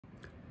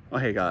Well,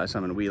 hey guys,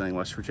 I'm in Wheeling,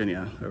 West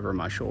Virginia. Over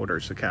my shoulder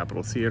is the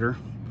Capitol Theater.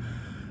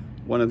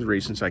 One of the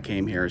reasons I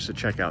came here is to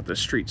check out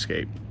this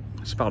streetscape.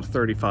 It's about a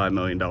 $35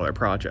 million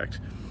project.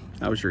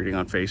 I was reading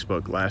on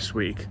Facebook last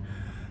week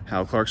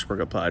how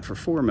Clarksburg applied for a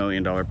 $4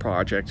 million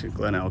project and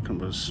Glen Elkin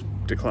was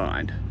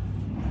declined.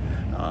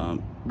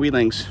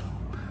 Wheeling's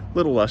a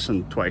little less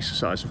than twice the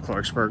size of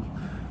Clarksburg,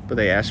 but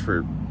they asked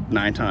for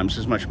 9 times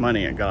as much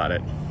money and got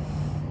it.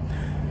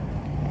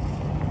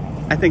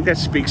 I think that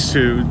speaks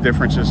to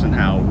differences in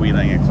how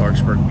Wheeling and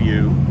Clarksburg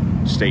view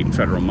state and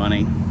federal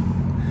money.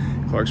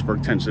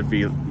 Clarksburg tends to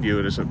view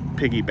it as a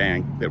piggy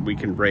bank that we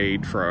can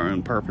raid for our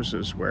own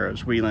purposes,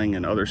 whereas Wheeling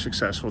and other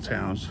successful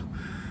towns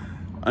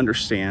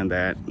understand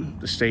that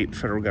the state and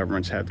federal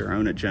governments have their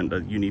own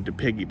agenda you need to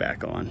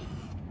piggyback on.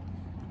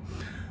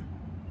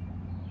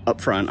 Up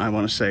front, I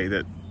want to say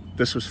that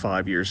this was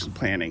 5 years of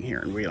planning here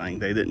in Wheeling.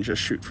 They didn't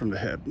just shoot from the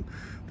hip.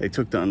 They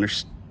took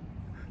the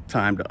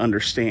time to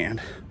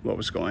understand what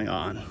was going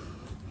on.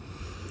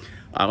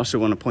 I also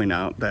want to point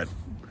out that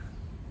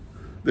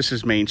this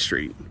is Main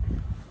Street.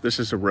 This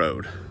is a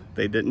road.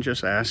 They didn't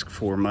just ask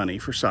for money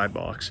for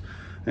sidewalks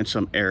in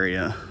some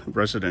area,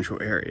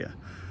 residential area.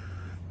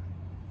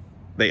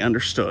 They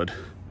understood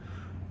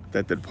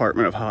that the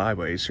Department of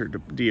Highways, or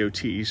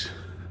DOT's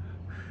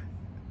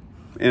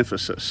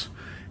emphasis,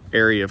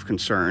 area of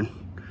concern,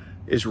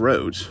 is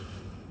roads.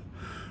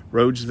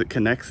 Roads that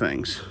connect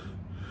things.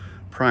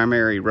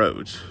 Primary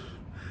roads.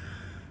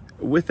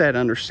 With that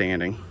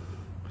understanding,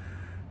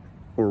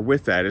 or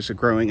with that is a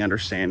growing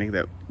understanding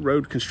that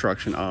road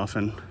construction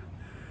often,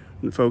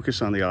 and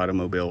focus on the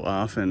automobile,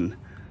 often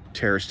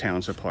tears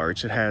towns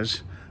apart. It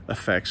has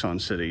effects on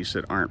cities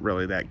that aren't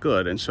really that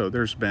good. And so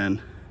there's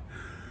been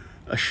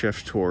a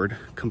shift toward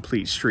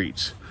complete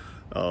streets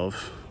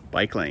of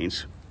bike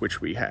lanes,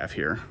 which we have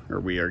here, or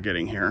we are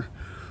getting here,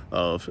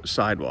 of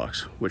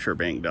sidewalks, which are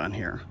being done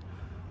here.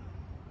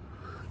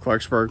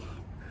 Clarksburg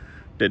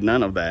did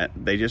none of that.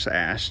 They just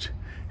asked,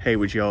 hey,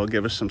 would you all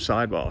give us some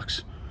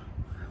sidewalks?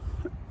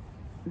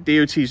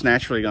 DOT's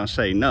naturally gonna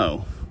say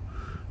no.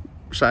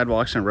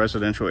 Sidewalks in a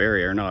residential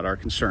area are not our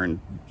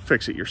concern.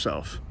 Fix it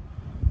yourself.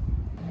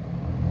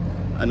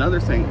 Another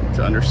thing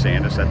to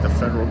understand is that the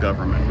federal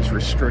government is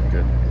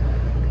restricted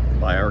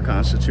by our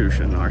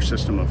Constitution, our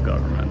system of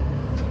government,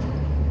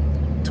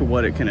 to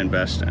what it can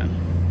invest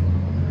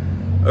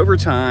in. Over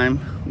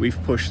time,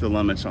 we've pushed the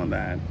limits on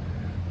that,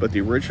 but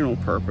the original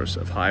purpose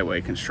of highway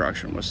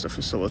construction was to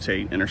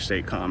facilitate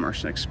interstate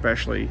commerce, and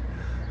especially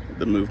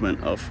the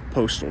movement of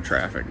postal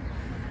traffic.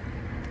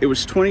 It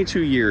was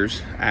 22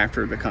 years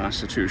after the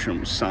Constitution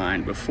was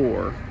signed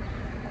before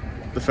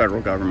the federal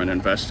government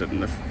invested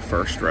in the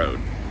first road.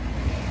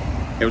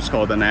 It was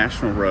called the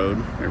National Road.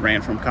 It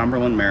ran from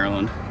Cumberland,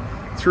 Maryland,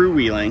 through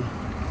Wheeling,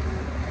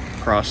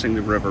 crossing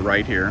the river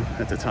right here,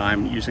 at the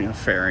time using a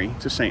ferry,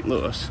 to St.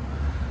 Louis.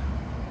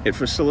 It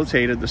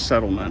facilitated the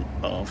settlement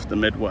of the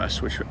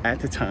Midwest, which at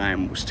the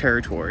time was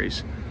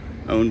territories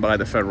owned by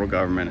the federal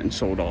government and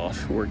sold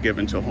off, or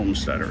given to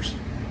homesteaders.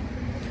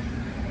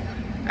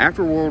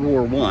 After World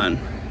War I,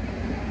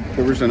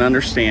 there was an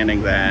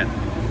understanding that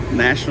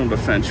national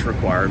defense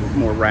required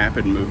more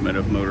rapid movement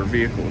of motor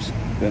vehicles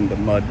than the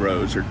mud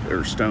roads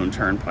or stone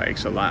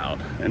turnpikes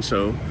allowed. And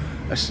so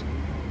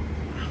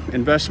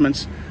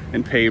investments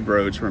in paved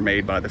roads were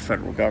made by the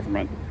federal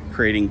government,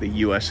 creating the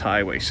U.S.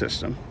 highway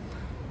system.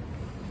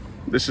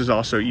 This is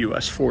also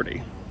US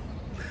 40.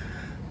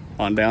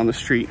 On down the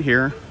street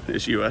here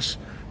is US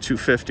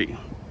 250.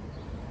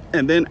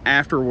 And then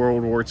after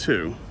World War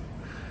II,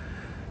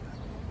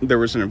 there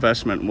was an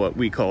investment in what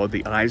we call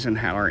the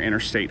Eisenhower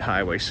Interstate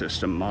Highway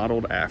System,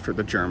 modeled after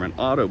the German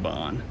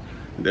Autobahn.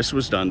 This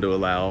was done to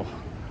allow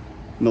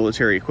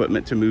military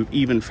equipment to move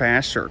even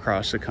faster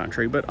across the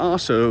country, but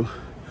also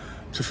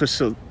to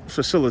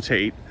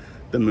facilitate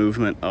the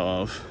movement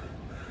of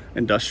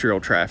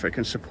industrial traffic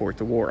and support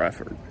the war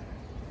effort.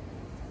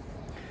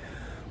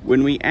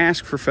 When we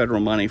ask for federal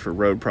money for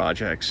road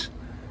projects,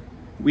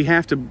 we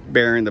have to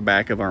bear in the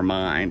back of our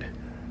mind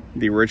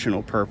the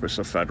original purpose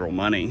of federal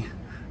money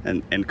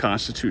and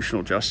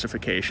constitutional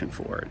justification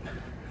for it.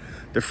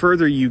 The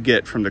further you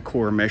get from the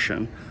core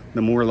mission,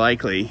 the more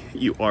likely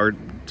you are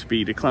to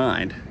be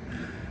declined.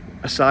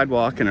 A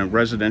sidewalk in a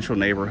residential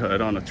neighborhood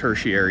on a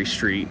tertiary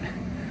street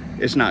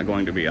is not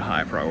going to be a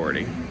high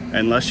priority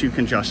unless you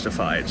can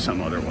justify it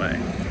some other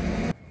way.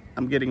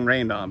 I'm getting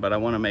rained on, but I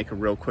want to make a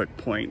real quick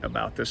point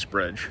about this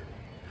bridge.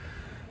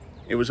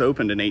 It was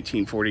opened in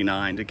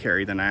 1849 to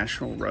carry the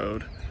national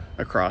road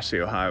across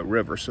the Ohio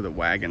River so that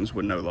wagons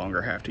would no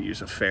longer have to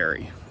use a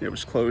ferry. It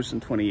was closed in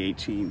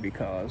 2018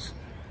 because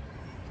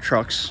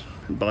trucks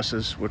and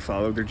buses would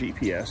follow their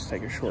GPS,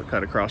 take a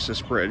shortcut across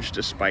this bridge.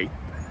 Despite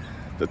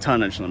the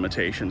tonnage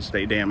limitations,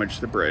 they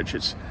damaged the bridge.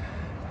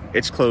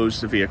 It's closed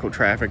to vehicle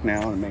traffic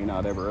now and may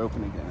not ever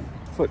open again.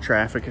 Foot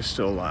traffic is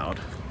still allowed.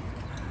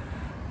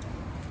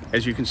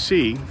 As you can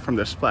see from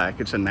this plaque,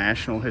 it's a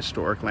National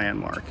Historic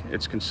Landmark.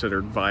 It's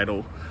considered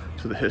vital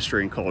to the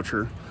history and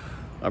culture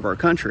of our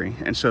country.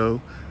 And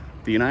so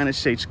the United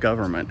States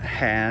government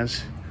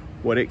has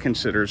what it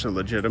considers a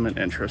legitimate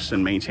interest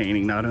in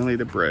maintaining not only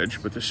the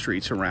bridge, but the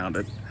streets around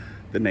it,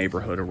 the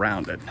neighborhood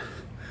around it.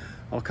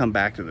 I'll come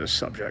back to this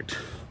subject.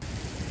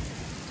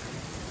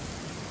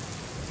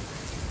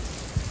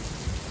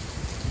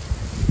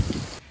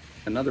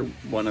 Another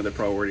one of the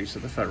priorities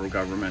of the federal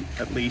government,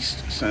 at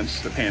least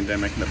since the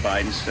pandemic and the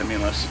Biden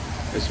stimulus,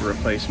 is the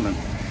replacement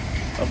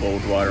of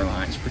old water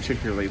lines,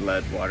 particularly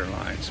lead water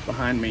lines.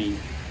 Behind me,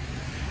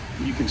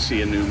 you can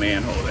see a new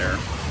manhole there.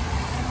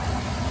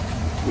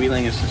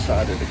 Wheeling has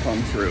decided to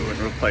come through and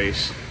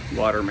replace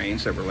water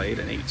mains that were laid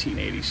in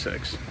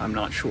 1886. I'm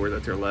not sure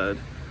that they're lead,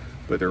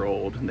 but they're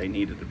old and they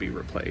needed to be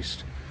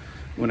replaced.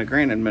 When a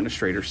grant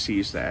administrator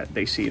sees that,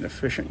 they see an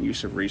efficient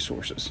use of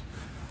resources.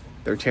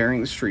 They're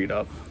tearing the street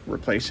up,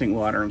 replacing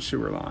water and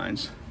sewer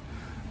lines,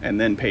 and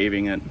then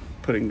paving it,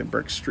 putting the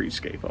brick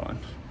streetscape on.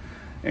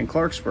 In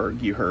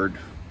Clarksburg, you heard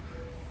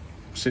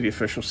city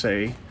officials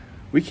say,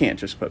 we can't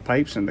just put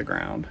pipes in the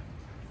ground,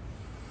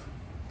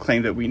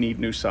 claim that we need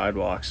new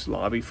sidewalks,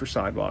 lobby for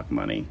sidewalk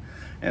money,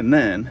 and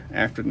then,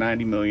 after the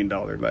 $90 million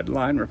lead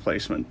line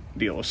replacement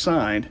deal is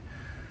signed,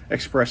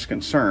 express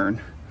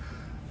concern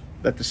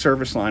that the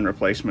service line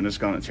replacement is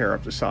going to tear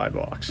up the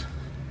sidewalks.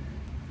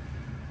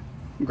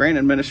 Grant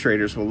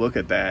administrators will look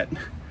at that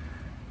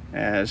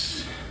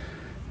as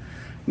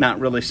not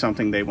really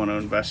something they want to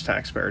invest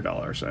taxpayer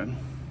dollars in.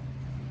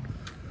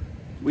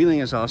 Wheeling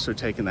has also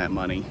taken that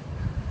money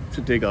to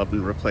dig up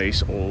and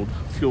replace old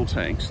fuel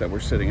tanks that were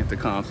sitting at the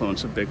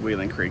confluence of Big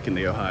Wheeling Creek and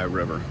the Ohio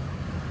River.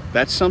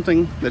 That's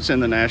something that's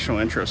in the national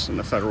interest and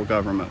the federal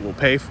government will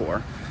pay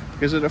for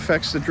because it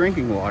affects the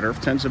drinking water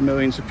of tens of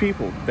millions of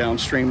people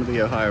downstream of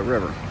the Ohio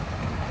River.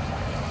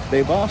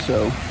 They've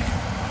also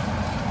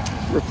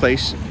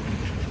replaced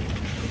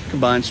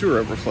combined sewer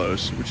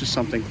overflows, which is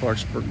something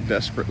Clarksburg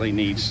desperately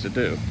needs to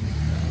do.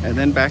 And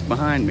then back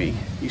behind me,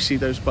 you see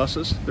those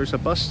buses? There's a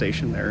bus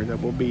station there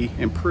that will be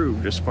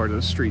improved as part of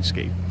the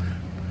streetscape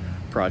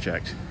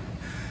project.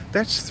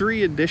 That's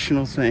 3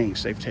 additional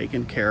things they've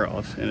taken care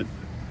of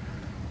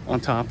on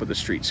top of the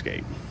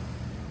streetscape.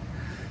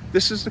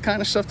 This is the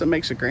kind of stuff that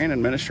makes a grant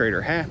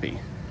administrator happy.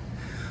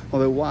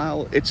 Although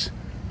while it's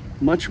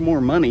much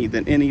more money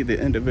than any of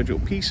the individual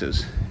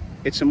pieces,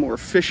 it's a more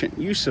efficient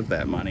use of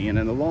that money, and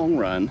in the long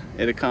run,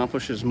 it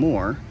accomplishes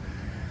more,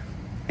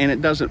 and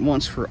it does it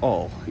once for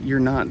all. You're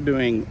not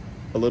doing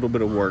a little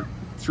bit of work,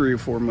 3 or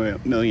 4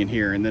 million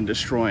here, and then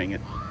destroying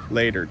it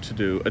later to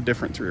do a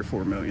different $3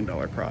 or $4 million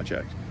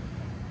project.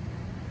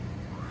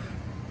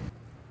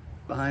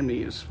 Behind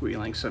me is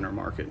Wheeling Center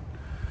Market.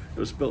 It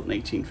was built in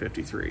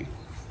 1853.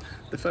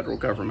 The federal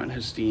government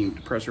has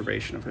deemed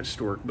preservation of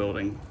historic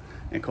building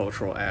and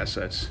cultural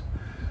assets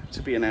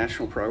to be a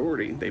national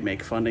priority. They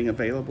make funding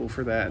available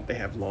for that. They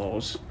have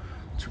laws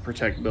to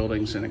protect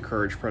buildings and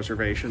encourage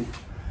preservation.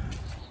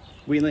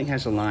 Wheeling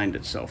has aligned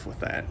itself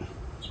with that.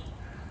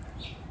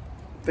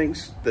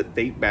 Things that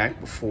date back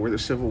before the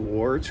Civil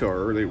War to our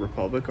early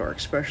republic are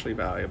especially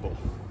valuable.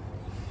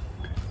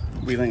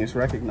 Wheeling has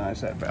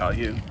recognized that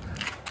value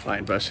by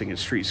investing in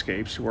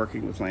streetscapes,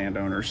 working with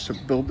landowners to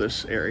build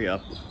this area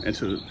up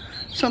into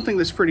something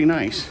that's pretty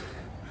nice.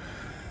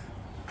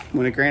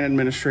 When a grant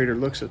administrator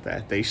looks at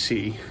that, they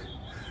see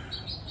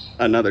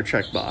another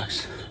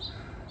checkbox,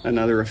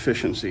 another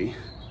efficiency.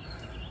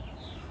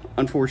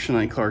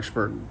 Unfortunately,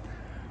 Clarksburg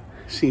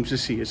seems to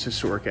see its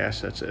historic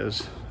assets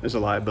as a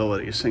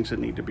liability, as things that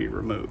need to be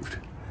removed.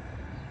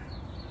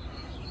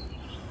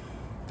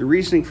 The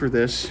reasoning for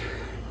this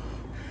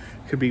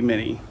could be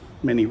many,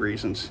 many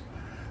reasons,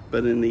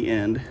 but in the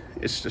end,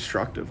 it's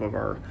destructive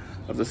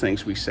of the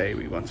things we say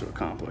we want to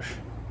accomplish.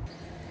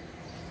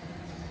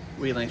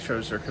 Wheeling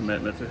shows their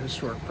commitment to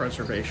historic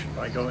preservation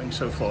by going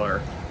so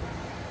far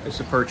as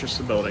to purchase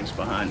the buildings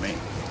behind me.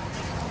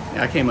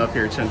 I came up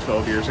here 10,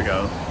 12 years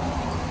ago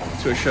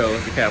to a show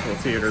at the Capitol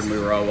Theater, and we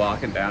were all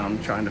walking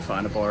down trying to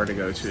find a bar to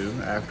go to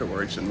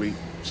afterwards, and we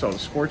saw the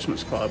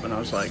Sportsman's Club, and I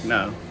was like,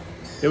 no.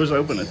 It was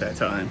open at that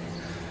time.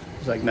 I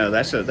was like, no,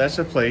 that's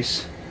a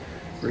place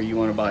where you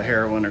want to buy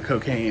heroin or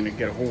cocaine and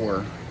get a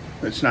whore.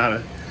 It's not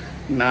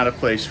a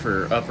place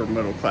for upper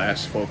middle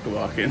class folk to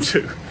walk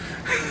into.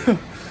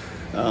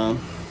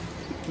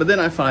 But then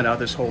I find out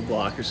this whole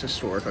block is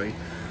historically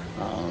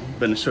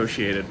been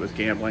associated with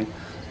gambling.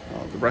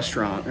 The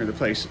restaurant, or the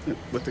place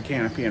with the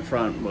canopy in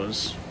front,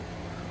 was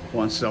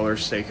once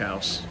Zeller's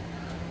Steakhouse.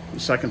 The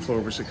second floor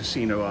was a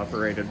casino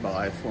operated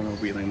by former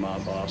Wheeling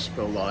mob boss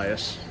Bill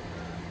Lias.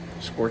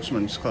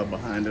 Sportsman's Club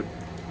behind it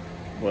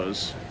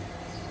was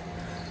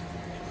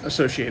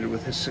associated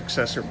with his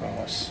successor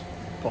boss,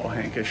 Paul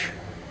Hankish.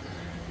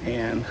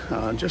 And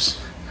just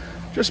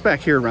back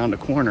here around the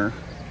corner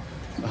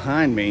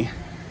behind me,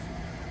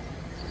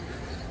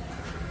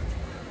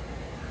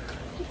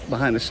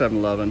 behind the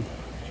 7-Eleven,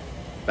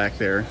 back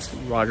there,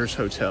 Rogers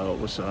Hotel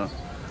was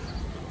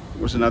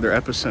another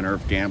epicenter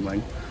of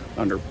gambling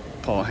under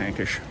Paul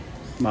Hankish,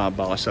 mob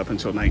boss up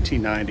until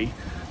 1990,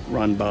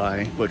 run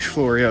by Butch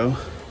Florio.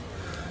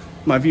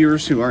 My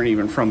viewers who aren't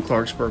even from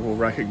Clarksburg will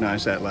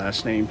recognize that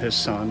last name. His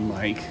son,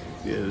 Mike,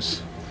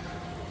 is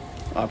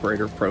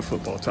operator of Pro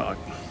Football Talk.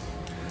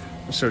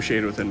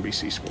 associated with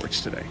NBC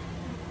Sports today.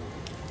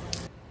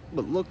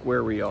 But look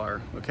where we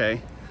are,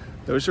 okay?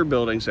 Those are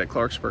buildings that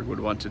Clarksburg would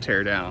want to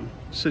tear down.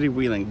 City of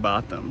Wheeling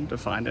bought them to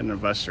find an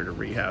investor to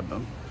rehab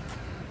them.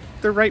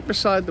 They're right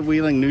beside the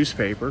Wheeling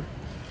newspaper.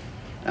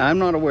 I'm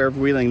not aware of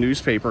Wheeling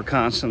newspaper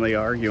constantly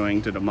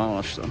arguing to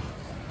demolish them.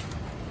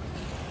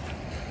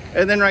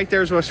 And then right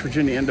there's West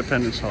Virginia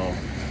Independence Hall.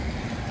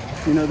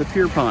 You know, the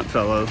Pierpont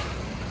fellow,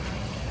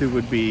 who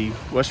would be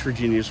West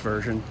Virginia's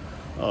version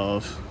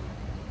of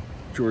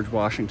George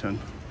Washington,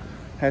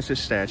 has his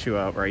statue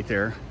out right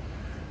there.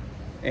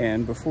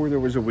 And before there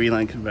was a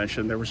Wheeling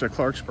convention, there was a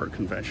Clarksburg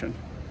convention.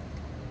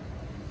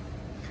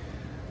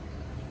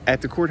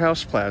 At the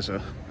Courthouse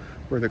Plaza,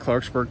 where the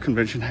Clarksburg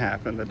convention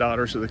happened, the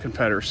Daughters of the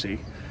Confederacy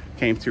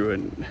came through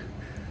in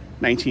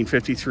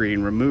 1953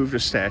 and removed a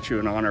statue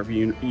in honor of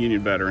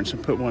Union veterans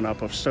and put one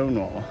up of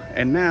Stonewall.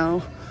 And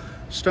now,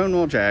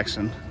 Stonewall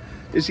Jackson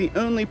is the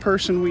only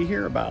person we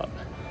hear about.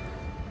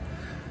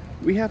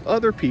 We have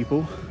other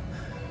people.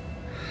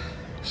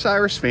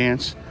 Cyrus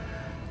Vance,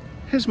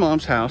 his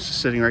mom's house is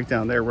sitting right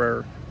down there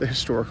where the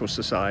Historical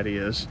Society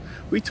is.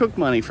 We took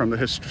money from the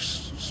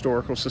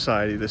Historical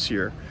Society this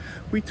year.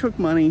 We took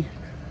money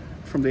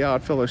from the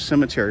Oddfellow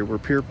Cemetery where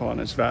Pierpont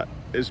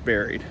is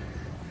buried.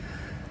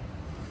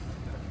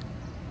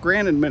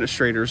 Grant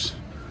administrators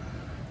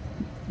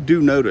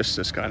do notice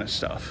this kind of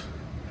stuff.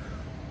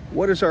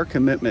 What is our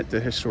commitment to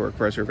historic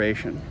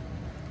preservation?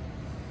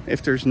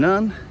 If there's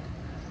none,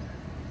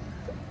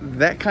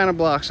 that kind of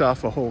blocks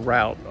off a whole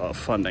route of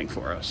funding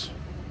for us.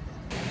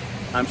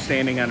 I'm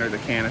standing under the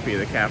canopy of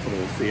the Capitol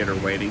Theater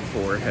waiting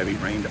for heavy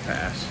rain to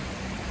pass.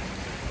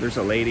 There's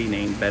a lady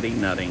named Betty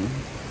Nutting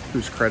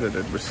who's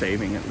credited with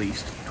saving at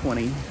least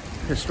 20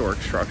 historic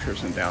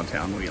structures in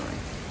downtown Wheeling.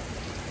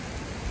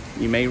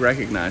 You may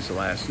recognize the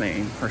last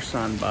name. Her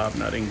son, Bob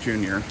Nutting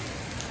Jr.,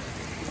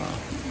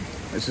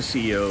 is the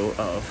CEO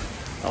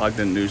of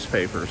Ogden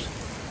Newspapers,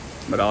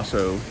 but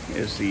also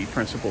is the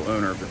principal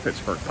owner of the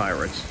Pittsburgh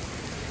Pirates.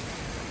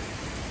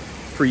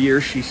 For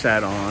years, she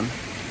sat on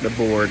the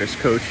board as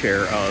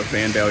co-chair of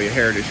Vandalia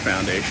Heritage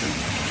Foundation.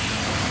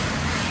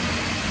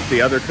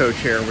 The other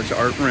co-chair was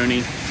Art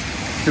Rooney,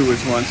 who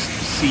was once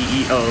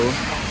CEO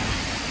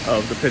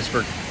of the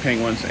Pittsburgh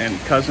Penguins and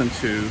cousin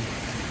to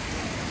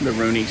the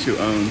Rooneys who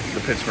own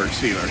the Pittsburgh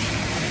Steelers.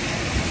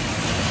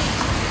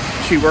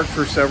 She worked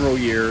for several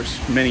years,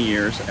 many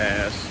years,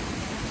 as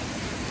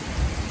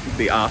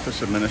the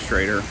office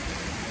administrator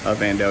of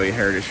Vandalia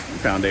Heritage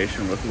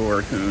Foundation with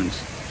Laura Coons,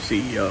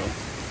 CEO.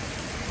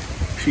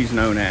 She's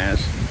known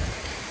as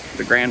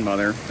the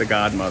grandmother, the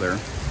godmother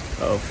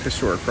of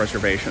historic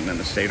preservation in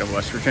the state of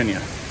West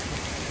Virginia.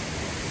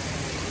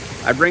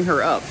 I bring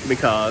her up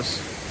because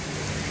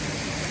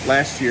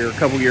last year, a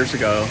couple years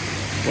ago,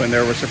 when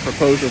there was a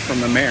proposal from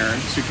the mayor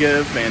to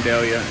give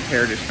Vandalia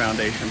Heritage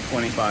Foundation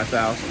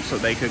 $25,000 so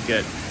they could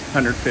get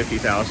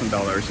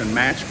 $150,000 in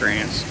match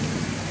grants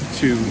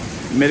to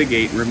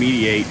mitigate and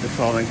remediate the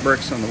falling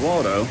bricks on the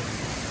Waldo,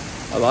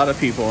 a lot of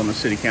people in the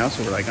city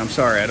council were like, I'm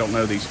sorry, I don't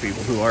know these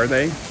people. Who are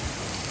they?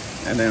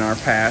 And then our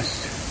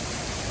past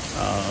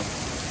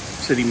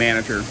city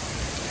manager,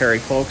 Harry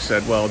Folk,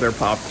 said, well, they're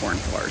popcorn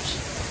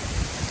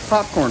farts.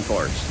 Popcorn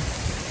farts.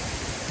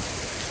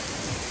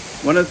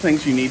 One of the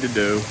things you need to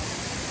do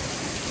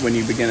when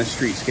you begin a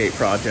streetscape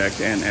project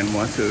and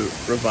want to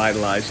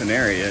revitalize an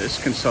area is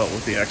consult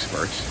with the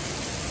experts.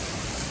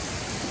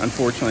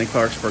 Unfortunately,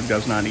 Clarksburg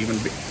does not even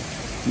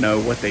know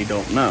what they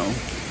don't know.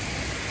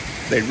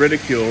 They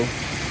ridicule,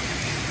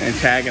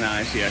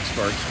 antagonize the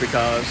experts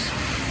because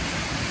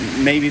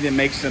maybe that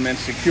makes them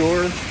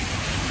insecure.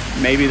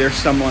 Maybe there's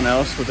someone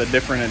else with a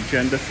different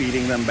agenda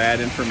feeding them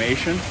bad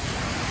information.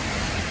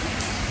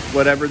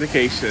 Whatever the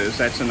case is,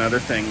 that's another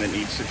thing that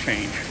needs to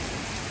change.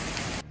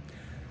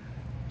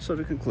 So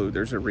to conclude,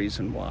 there's a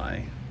reason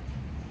why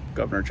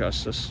Governor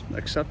Justice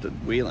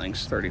accepted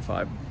Wheeling's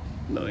 $35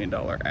 million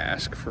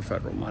ask for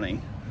federal money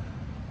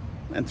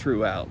and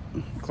threw out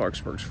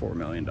Clarksburg's $4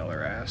 million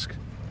ask.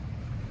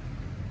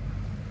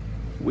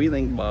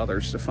 Wheeling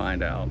bothers to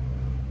find out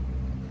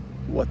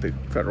what the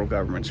federal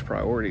government's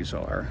priorities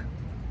are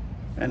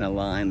and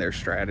align their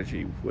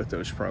strategy with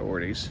those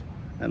priorities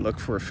and look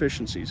for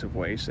efficiencies of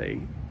ways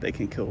they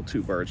can kill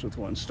two birds with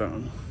one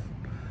stone.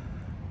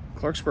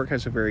 Clarksburg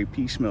has a very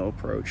piecemeal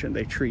approach, and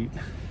they treat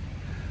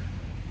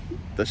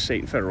the state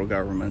and federal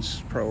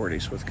government's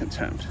priorities with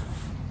contempt.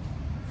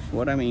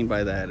 What I mean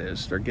by that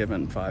is they're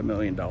given $5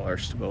 million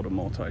to build a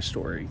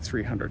multi-story,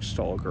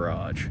 300-stall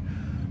garage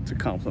to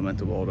complement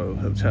the Waldo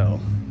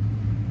Hotel.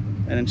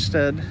 And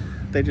instead,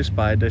 they just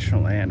buy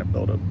additional land and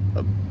build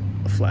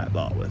a flat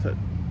lot with it.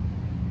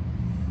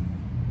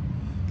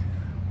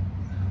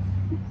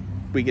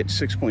 We get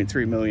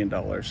 $6.3 million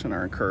and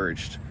are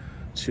encouraged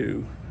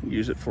to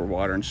use it for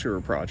water and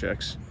sewer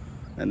projects,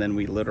 and then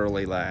we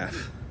literally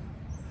laugh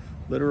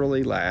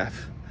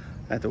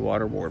at the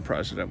water board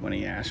president when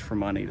he asks for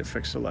money to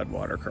fix the lead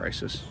water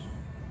crisis.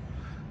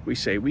 We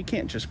say we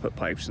can't just put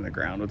pipes in the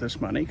ground with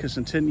this money because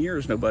in 10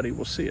 years nobody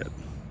will see it.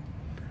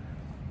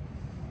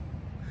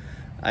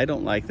 I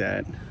don't like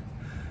that.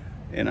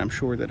 And I'm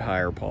sure that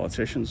higher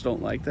politicians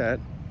don't like that,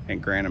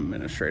 and grant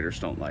administrators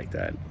don't like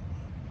that.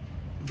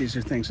 These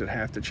are things that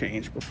have to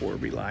change before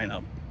we line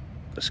up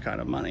this kind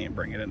of money and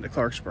bring it into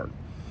Clarksburg.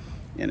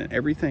 And in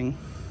everything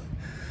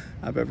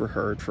I've ever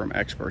heard from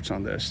experts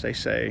on this, they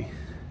say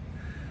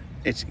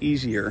it's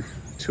easier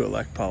to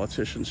elect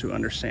politicians who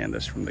understand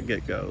this from the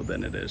get-go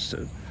than it is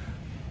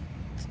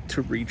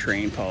to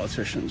retrain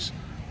politicians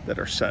that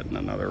are set in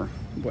another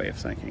way of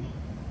thinking.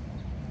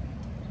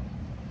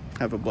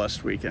 Have a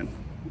blessed weekend.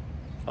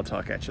 I'll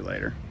talk at you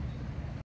later.